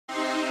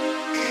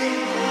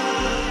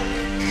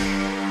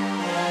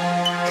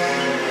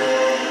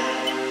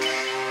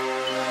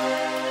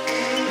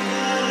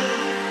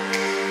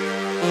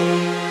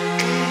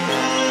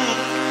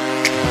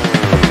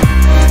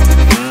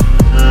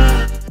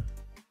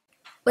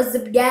What's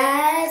up,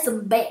 guys?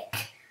 I'm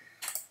back.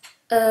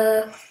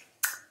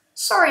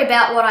 Sorry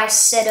about what I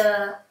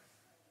said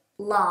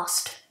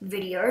last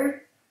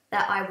video,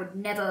 that I would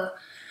never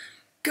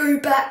go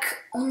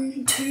back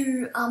onto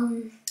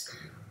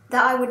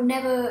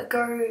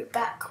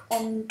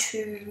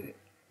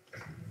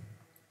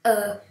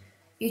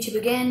YouTube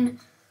again.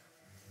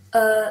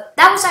 That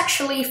was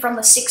actually from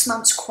the 6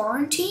 months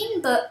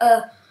quarantine, but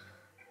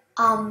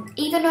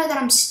even though that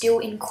I'm still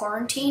in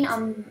quarantine,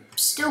 I'm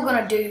still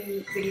gonna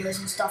do videos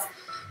and stuff.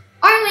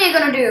 Only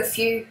gonna do a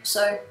few,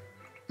 so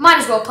might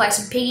as well play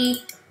some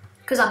Piggy,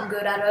 because I'm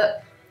good at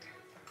it.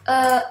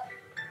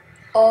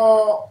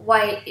 Oh,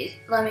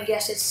 wait, let me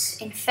guess, it's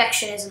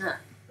infection, isn't it?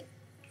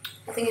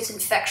 I think it's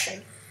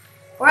infection.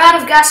 We're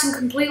out of gas and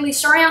completely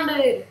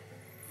surrounded.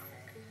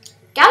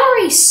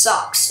 Gallery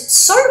sucks, it's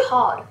so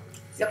hard.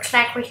 Looks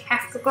like we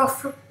have to go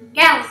through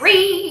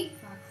gallery.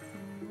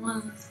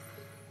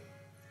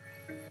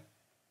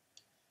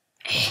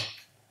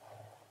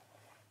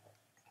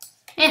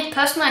 Yeah,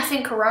 personally I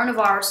think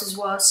coronavirus is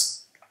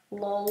worse.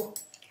 Lol.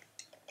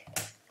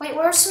 Wait,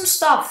 where's some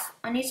stuff?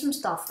 I need some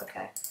stuff,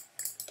 okay.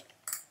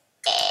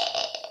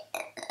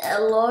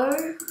 Hello?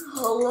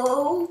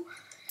 Hello?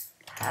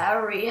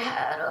 Harry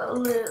had a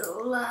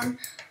little lamb,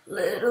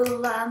 little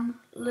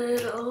lamb,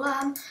 little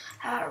lamb.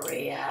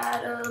 Harry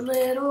had a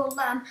little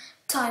lamb.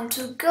 Time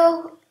to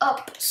go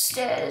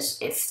upstairs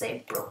if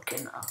they've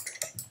broken up.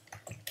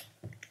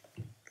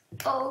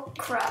 Oh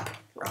crap,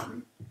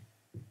 run.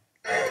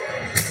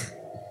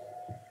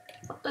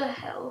 What the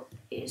hell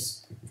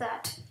is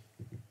that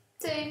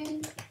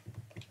thing?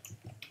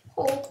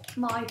 Oh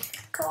my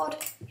god,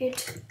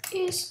 it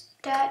is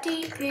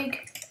Daddy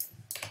Pig.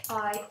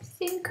 I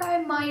think I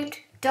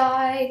might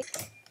die.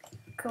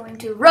 Going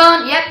to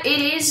run. Yep, it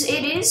is.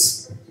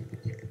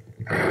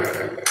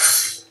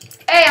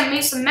 Hey, I'm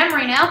losing some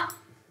memory now.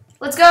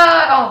 Let's go.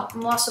 Oh,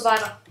 I'm lost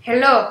survivor.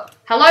 Hello.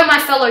 Hello, my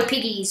fellow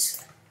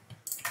piggies.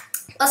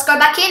 Let's go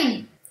back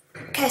in.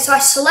 Okay, so I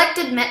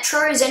selected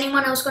Metro. Is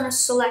anyone else going to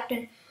select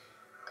it?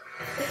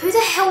 Who the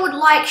hell would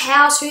like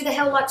house? Who the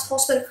hell likes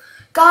hospital?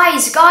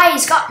 Guys,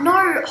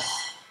 no.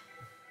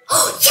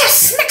 Oh,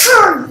 yes,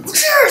 Metro.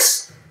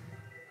 Yes.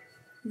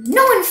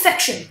 No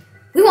infection.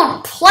 We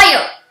want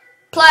player.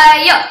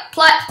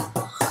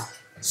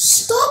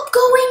 Stop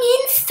going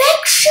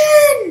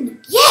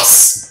infection.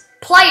 Yes,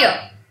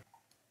 player.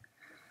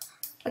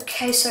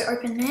 Okay, so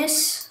open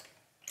this.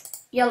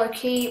 Yellow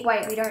key.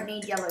 Wait, we don't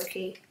need yellow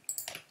key.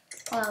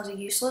 Oh, that was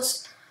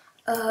useless.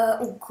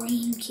 Oh,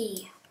 green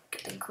key.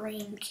 Get the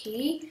green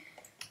key.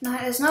 No,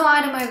 there's no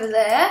item over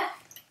there.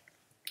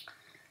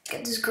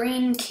 Get this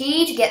green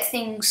key to get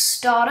things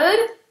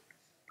started.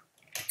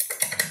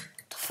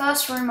 The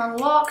first room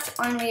unlocked,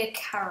 only a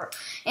carrot.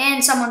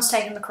 And someone's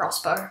taken the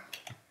crossbow.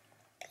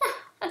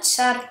 That's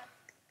sad.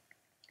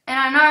 And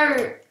I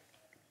know...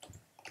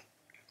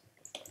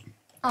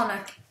 Oh no.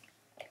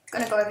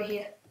 Gonna go over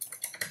here.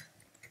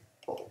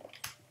 Oh.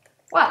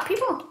 Wow,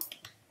 people...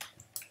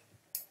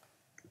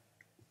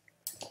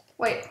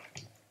 Wait.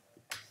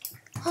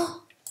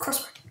 Oh,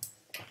 crossbow.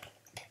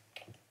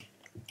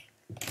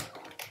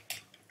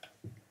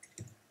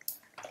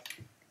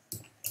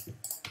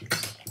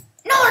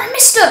 No, I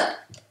missed her!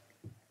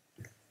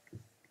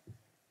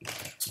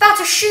 It's about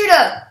to shoot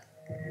her!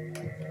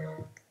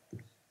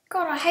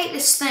 God, I hate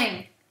this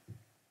thing.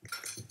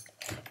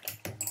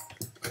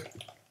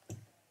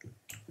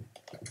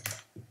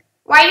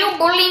 Why are you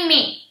bullying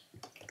me?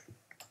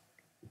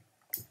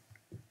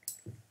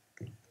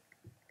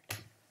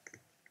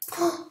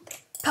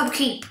 Pub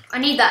key. I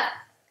need that.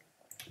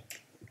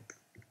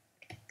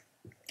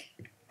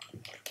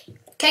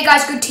 Okay,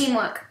 guys, good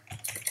teamwork.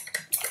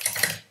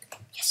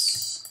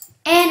 Yes.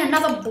 And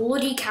another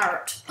bloody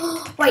carrot.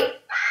 Wait.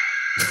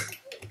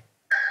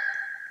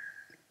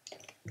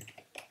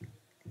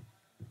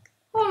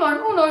 Oh no,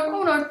 oh no,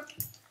 oh no.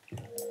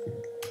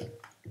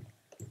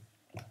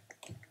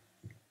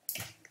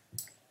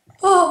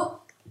 Oh.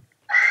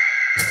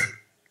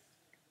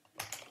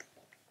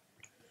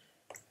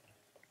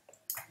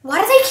 Why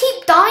do they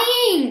keep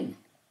dying?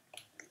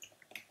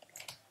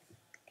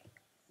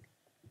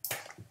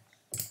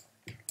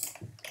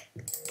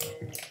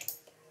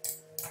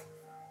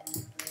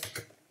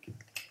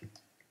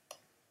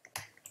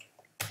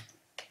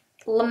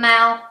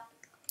 Lamau.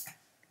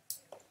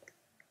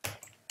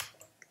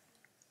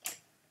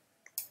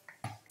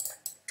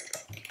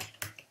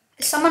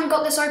 Has someone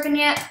got this open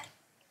yet?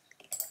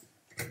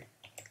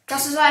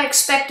 Just as I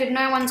expected,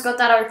 no one's got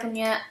that open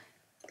yet.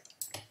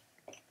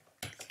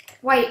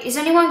 Wait, has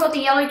anyone got the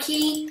yellow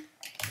key?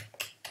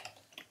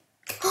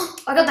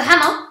 I got the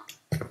hammer.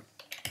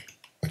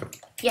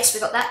 Yes, we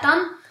got that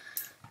done.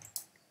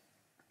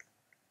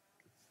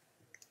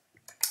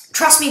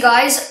 Trust me,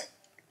 guys.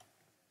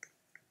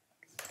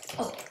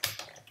 Oh.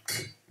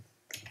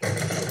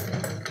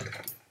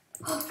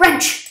 Oh,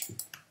 wrench.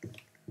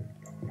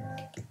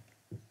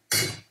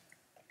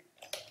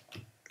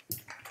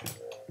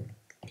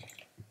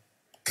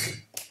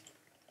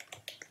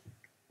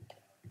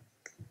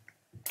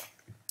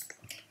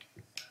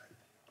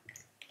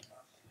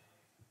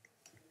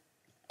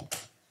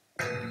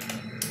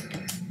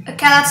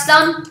 Okay, that's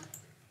done.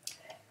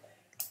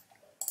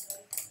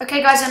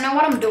 Okay, guys, I know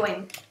what I'm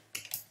doing.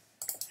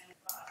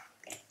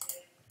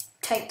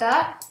 Take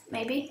that,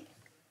 maybe.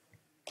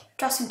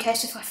 Just in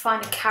case if I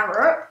find a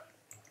carrot.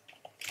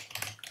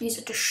 Use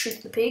it to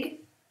shoot the pig.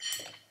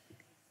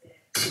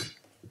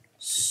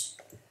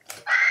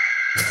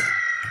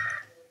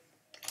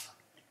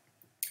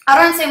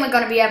 I don't think we're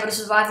going to be able to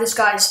survive this,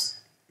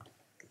 guys.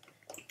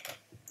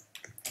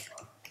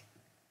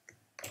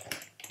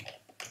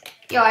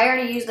 Yo, I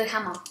already used the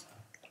hammer.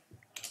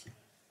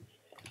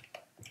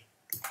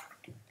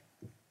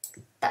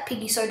 That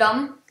piggy's so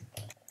dumb.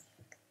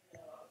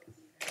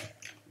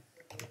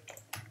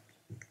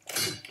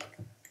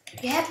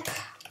 Yep.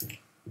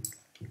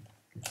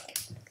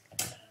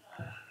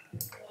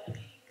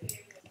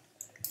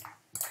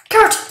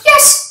 Carrot!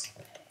 Yes!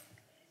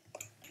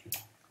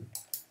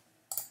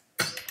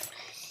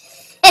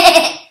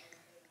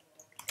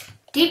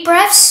 Deep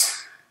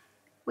breaths.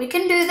 We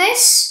can do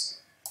this.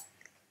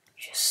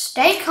 Just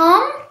stay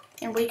calm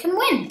and we can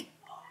win.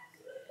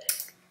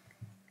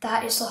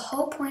 That is the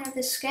whole point of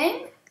this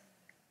game.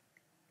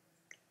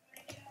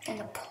 And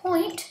the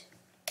point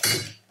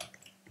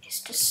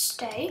is to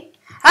stay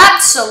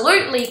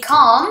absolutely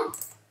calm.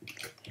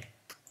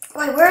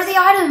 Wait, where are the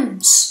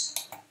items?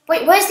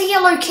 Wait, where's the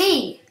yellow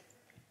key?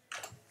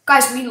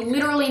 Guys, we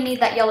literally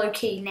need that yellow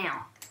key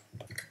now.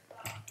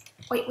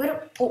 Wait,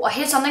 oh, I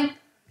hear something.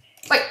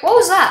 Wait, what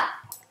was that?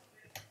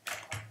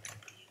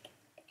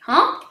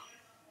 Huh?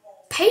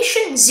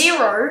 Patient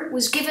 0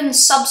 was given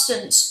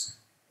substance.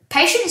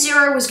 Patient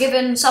 0 was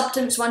given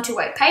substance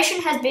 128.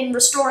 Patient has been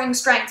restoring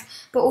strength,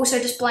 but also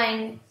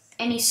displaying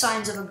any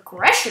signs of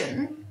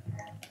aggression.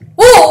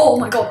 Oh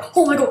my god!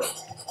 Oh my god!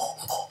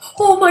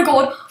 Oh my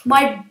god!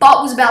 My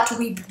butt was about to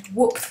be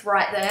whooped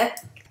right there.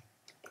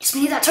 Just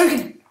need that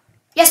token.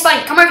 Yes,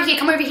 buddy, come over here,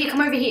 come over here,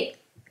 come over here.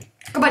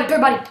 Go, buddy, go,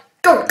 buddy.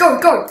 Go, go,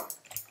 go.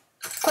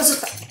 Close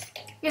this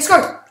back. Yes,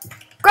 go.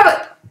 Grab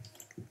it.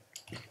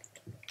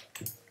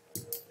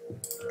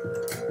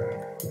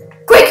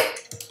 Quick!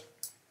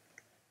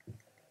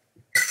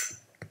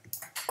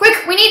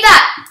 Quick, we need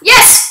that.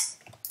 Yes!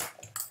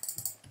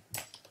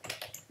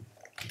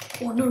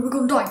 Oh no, we're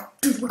gonna die.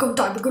 Dude, we're gonna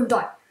die, we're gonna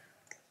die.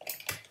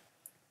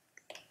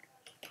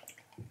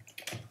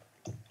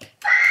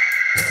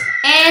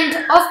 And,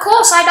 of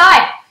course, I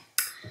died.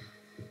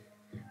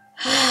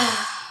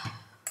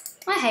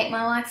 I hate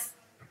my life.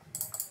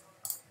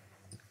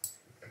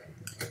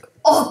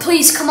 Oh,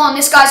 please, come on.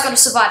 This guy's got to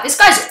survive. This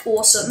guy's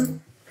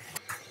awesome.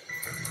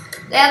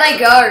 There they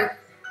go.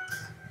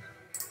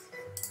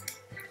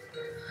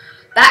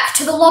 Back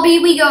to the lobby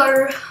we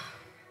go.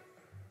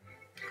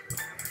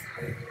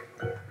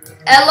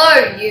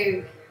 Hello,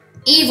 you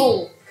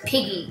evil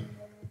piggy.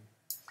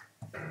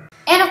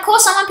 And of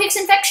course someone picks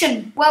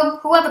infection. Well,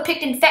 whoever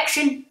picked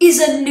infection is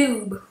a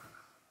noob.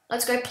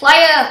 Let's go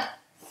player.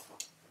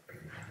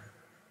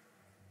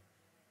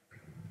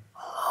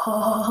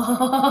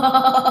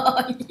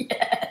 Oh,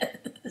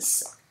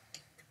 yes.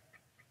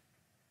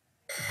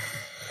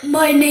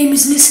 My name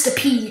is Mr.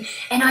 P,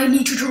 and I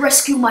need you to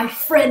rescue my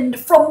friend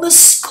from the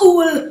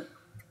school.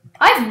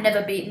 I've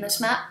never beaten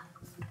this map.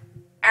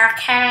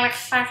 Okay,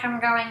 looks like I'm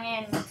going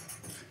in.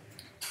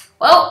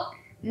 Well,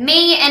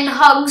 me and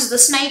Hugs the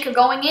snake are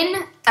going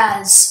in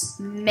as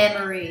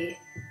Memory.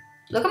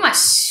 Look at my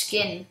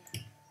skin.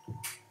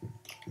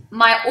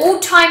 My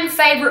all-time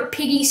favorite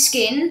Piggy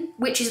skin,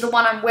 which is the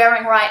one I'm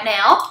wearing right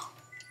now.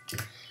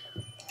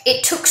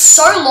 It took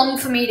so long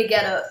for me to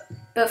get it,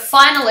 but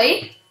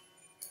finally,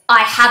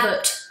 I have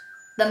it.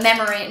 The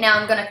Memory. Now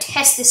I'm going to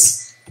test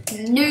this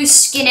new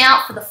skin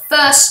out for the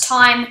first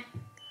time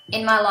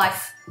in my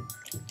life.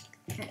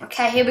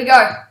 Okay, here we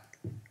go.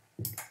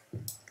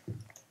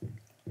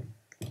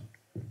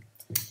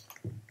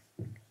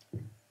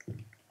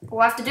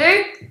 All I have to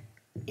do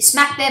is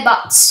smack their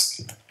butts.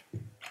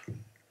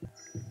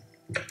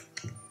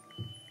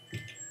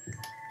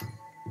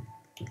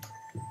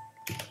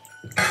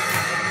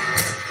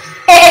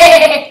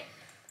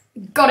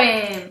 Got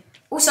him.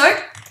 Also,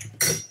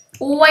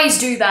 always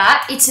do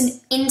that. It's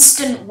an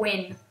instant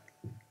win.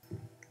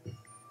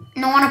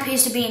 No one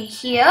appears to be in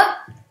here.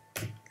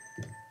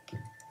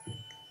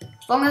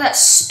 As long as that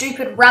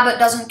stupid rabbit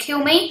doesn't kill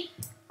me,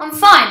 I'm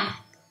fine.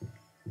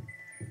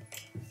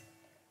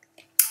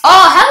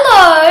 Oh,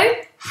 hello.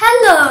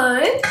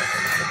 Hello.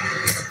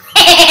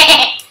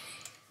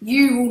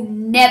 You will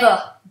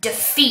never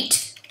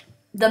defeat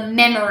the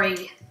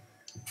Memory.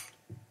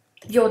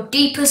 Your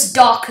deepest,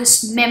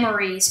 darkest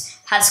memories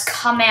has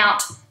come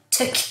out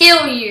to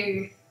kill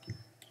you.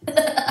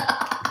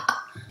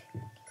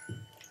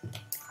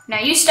 Now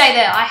you stay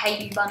there. I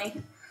hate you,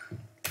 bunny.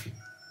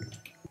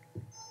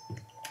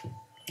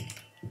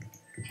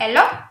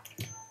 Hello?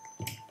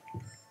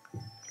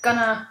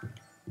 Gonna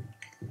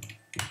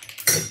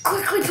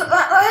quickly put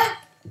that there.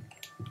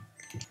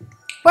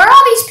 Where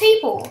are these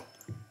people?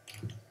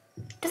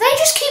 Do they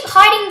just keep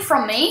hiding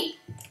from me?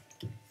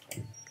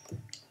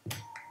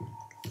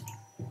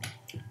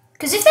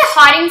 Because if they're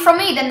hiding from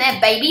me, then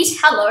they're babies.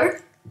 Hello.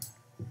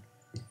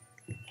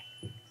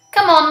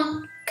 Come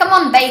on. Come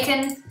on,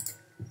 Bacon.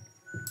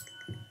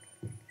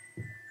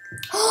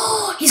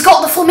 Oh, he's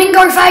got the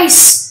flamingo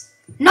face.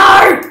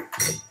 No!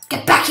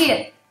 Get back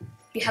here.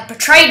 You have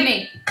betrayed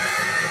me.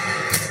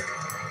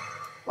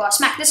 Well, I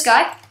smacked this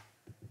guy.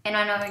 And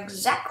I know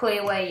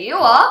exactly where you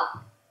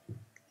are.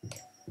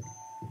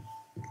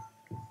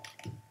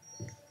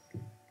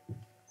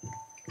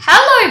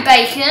 Hello,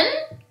 Bacon.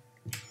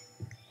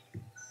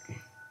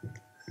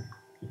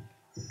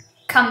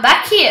 Come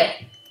back here,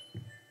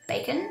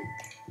 Bacon.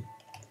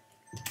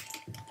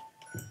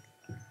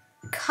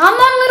 Come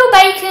on, little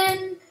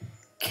Bacon.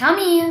 Come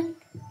here.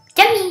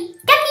 Come here.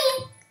 Come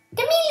here.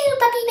 Come here, little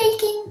puppy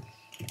Bacon.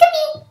 Come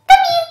here.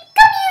 Come here.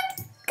 Come here.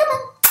 Come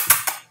on.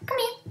 Come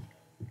here.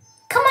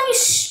 Come on, you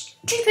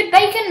stupid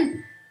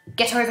Bacon.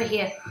 Get over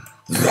here.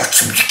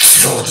 Let me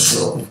kill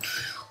you.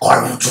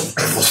 I will do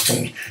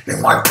everything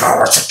in my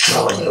power to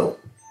kill you.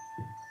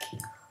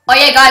 Oh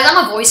yeah, guys,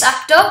 I'm a voice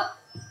actor.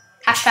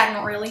 Hashtag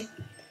not really.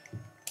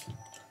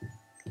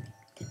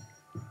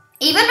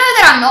 Even though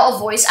that I'm not a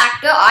voice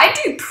actor, I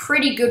do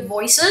pretty good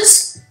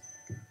voices.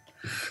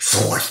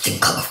 So I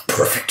think I'm a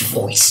perfect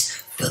voice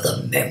for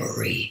the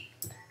memory.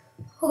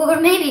 Or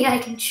maybe I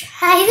can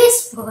try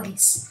this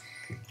voice.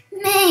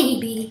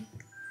 Maybe.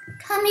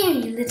 Come here,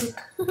 you little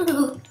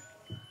poo.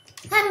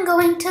 I'm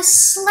going to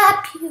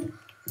slap you.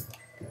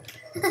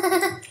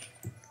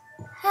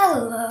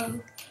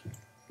 Hello.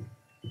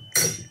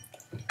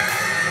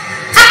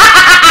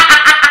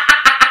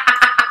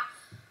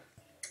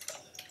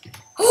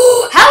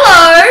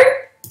 Hello.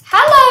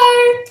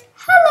 Hello.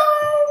 Hello.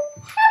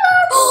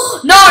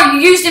 Hello. No, you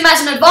used him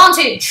as an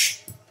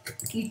advantage.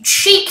 You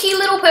cheeky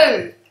little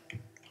poo.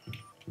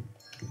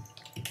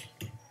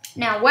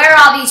 Now, where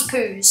are these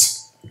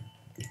poos?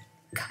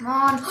 Come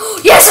on.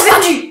 Yes, I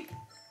found you.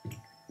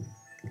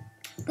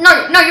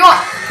 No, you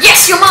are.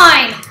 Yes, you're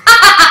mine.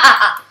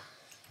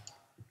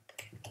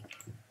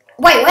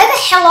 Wait, where the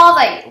hell are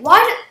they? Why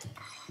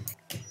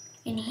did...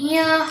 In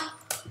here.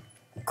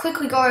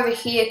 Quickly go over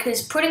here,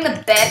 because putting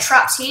the bear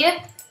traps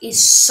here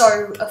is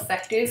so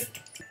effective.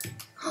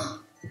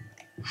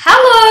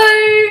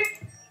 Hello!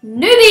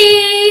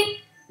 Newbie!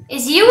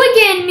 It's you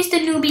again, Mr.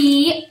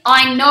 Newbie.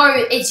 I know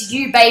it's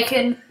you,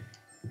 Bacon.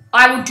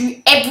 I will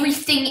do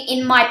everything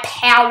in my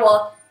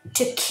power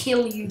to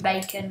kill you,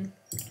 Bacon.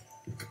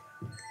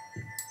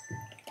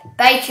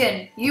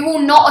 Bacon, you will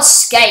not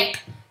escape.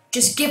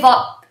 Just give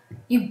up.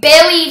 You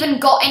barely even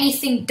got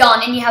anything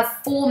done and you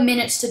have 4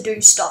 minutes to do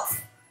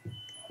stuff.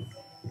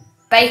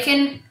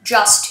 Bacon,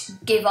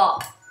 just give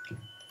up.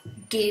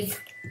 Give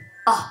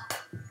up.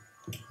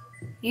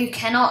 You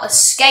cannot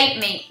escape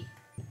me.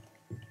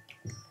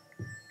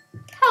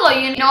 Hello,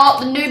 you know what?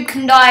 The noob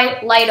can die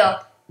later.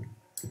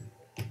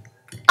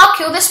 I'll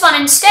kill this one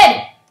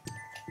instead.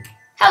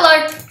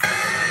 Hello.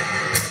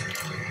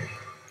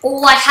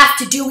 All I have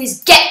to do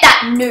is get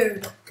that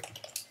noob.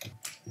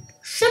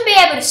 Should be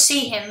able to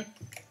see him.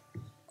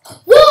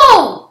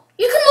 Whoa!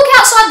 You can look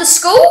outside the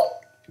school?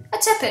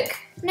 That's epic.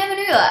 Never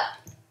knew that.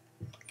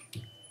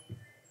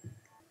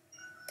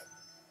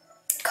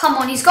 Come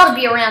on, he's got to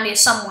be around here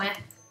somewhere.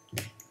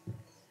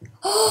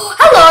 Oh,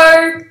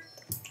 hello!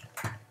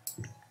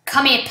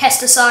 Come here,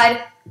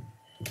 pesticide.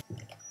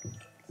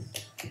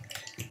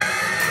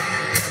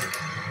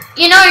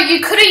 You know, you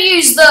could have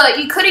used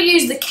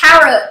the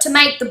carrot to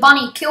make the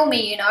bunny kill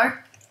me, you know.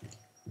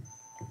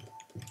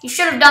 You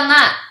should have done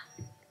that.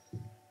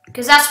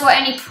 Because that's what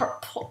any pro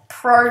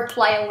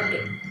player would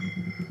do.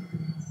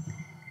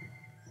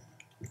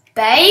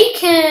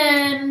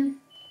 Bacon!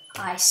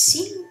 I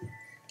see.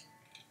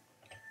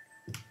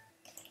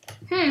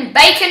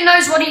 Bacon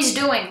knows what he's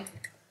doing.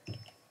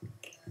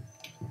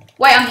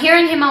 Wait, I'm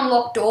hearing him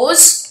unlock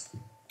doors.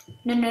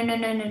 No.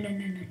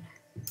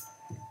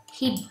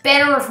 He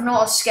better have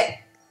not escaped.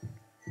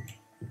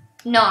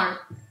 No.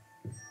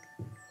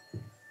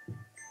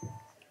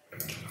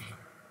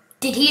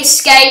 Did he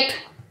escape?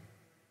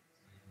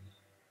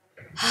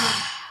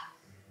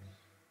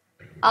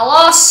 I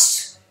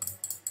lost.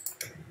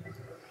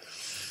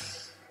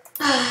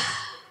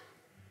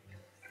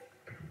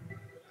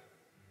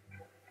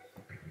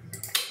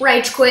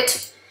 Rage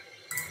quit.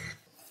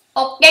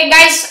 Okay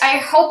guys, I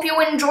hope you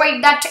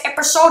enjoyed that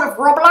episode of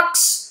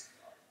Roblox.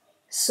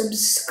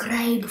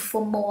 Subscribe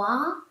for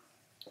more.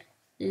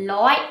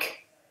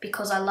 Like,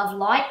 because I love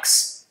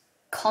likes.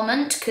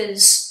 Comment,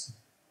 because...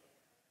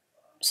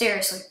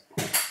 Seriously.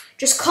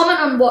 Just comment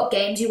on what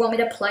games you want me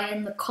to play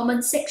in the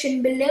comment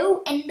section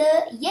below. And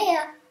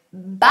yeah,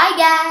 bye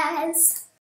guys.